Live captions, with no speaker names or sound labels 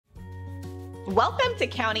Welcome to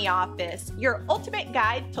County Office, your ultimate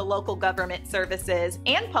guide to local government services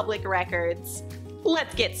and public records.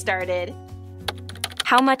 Let's get started.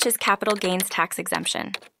 How much is capital gains tax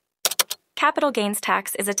exemption? Capital gains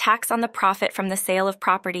tax is a tax on the profit from the sale of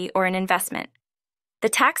property or an investment. The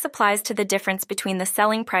tax applies to the difference between the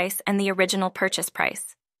selling price and the original purchase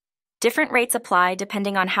price. Different rates apply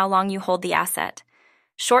depending on how long you hold the asset.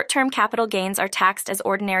 Short-term capital gains are taxed as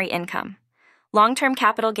ordinary income. Long-term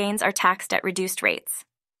capital gains are taxed at reduced rates.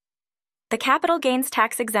 The capital gains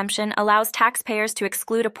tax exemption allows taxpayers to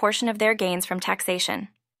exclude a portion of their gains from taxation.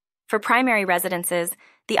 For primary residences,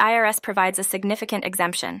 the IRS provides a significant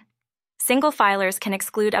exemption. Single filers can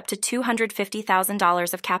exclude up to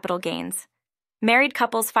 $250,000 of capital gains. Married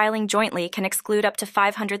couples filing jointly can exclude up to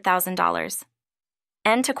 $500,000.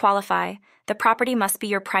 And to qualify, the property must be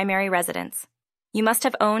your primary residence. You must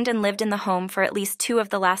have owned and lived in the home for at least 2 of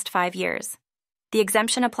the last 5 years. The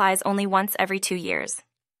exemption applies only once every 2 years.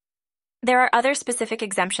 There are other specific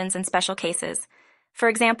exemptions in special cases. For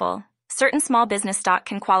example, certain small business stock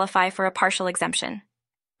can qualify for a partial exemption.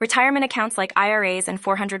 Retirement accounts like IRAs and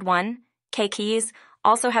 401(k) keys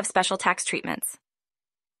also have special tax treatments.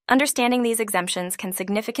 Understanding these exemptions can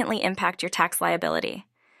significantly impact your tax liability.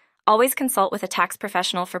 Always consult with a tax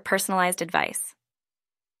professional for personalized advice.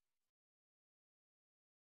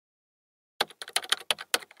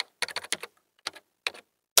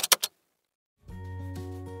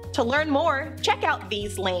 To learn more, check out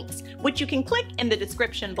these links, which you can click in the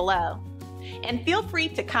description below. And feel free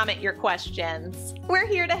to comment your questions. We're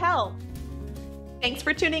here to help. Thanks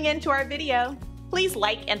for tuning in to our video. Please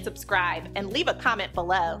like and subscribe and leave a comment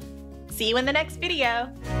below. See you in the next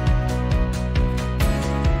video.